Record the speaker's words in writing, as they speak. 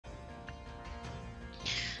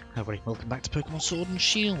Hi everybody, welcome back to Pokemon Sword and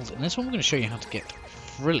Shield. In this one we're going to show you how to get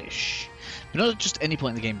Frillish. But not at just any point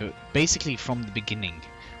in the game, but basically from the beginning.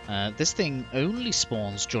 This thing only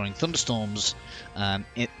spawns during thunderstorms at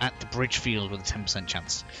the bridge field with a 10%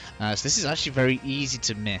 chance. So this is actually very easy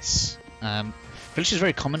to miss. Frillish is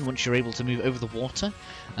very common once you're able to move over the water.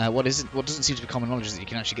 What doesn't seem to be common knowledge is that you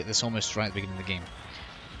can actually get this almost right at the beginning of the game.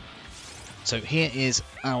 So here is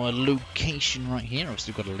our location right here.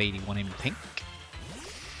 Obviously we've got a lady one in pink.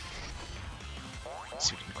 Let's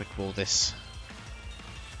see if we can quick ball this.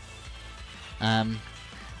 I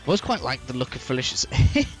always quite like the look of Frillish.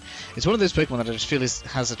 It's one of those Pokemon that I just feel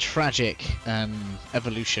has a tragic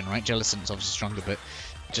evolution, right? Jellicent's obviously stronger, but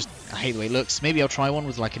just I hate the way it looks. Maybe I'll try one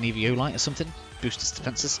with like an EVO light or something, boost its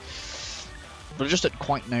defenses. But I just don't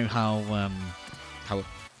quite know how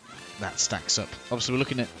that stacks up. Obviously, we're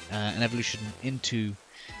looking at an evolution into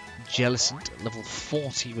Jellicent, level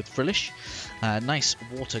 40 with Frillish. Nice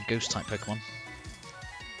water ghost type Pokemon,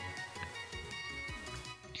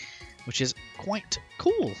 which is quite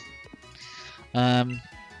cool.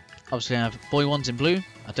 Obviously I have boy ones in blue.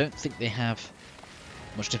 I don't think they have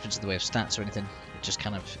much difference in the way of stats or anything. It just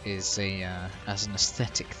kind of is as an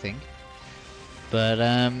aesthetic thing. But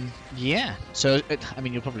yeah, so I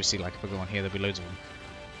mean you'll probably see like a Pokemon here, there'll be loads of them.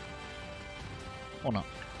 Or not.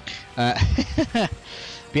 But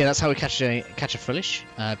yeah, that's how we catch a Frillish.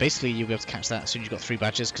 Basically you'll be able to catch that as soon as you've got 3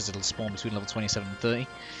 badges, because it'll spawn between level 27 and 30.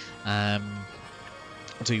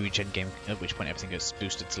 Until you reach end game, at which point everything gets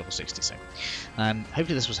boosted to level 60. So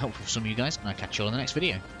hopefully this was helpful for some of you guys, and I'll catch you all in the next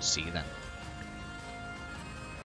video. See you then.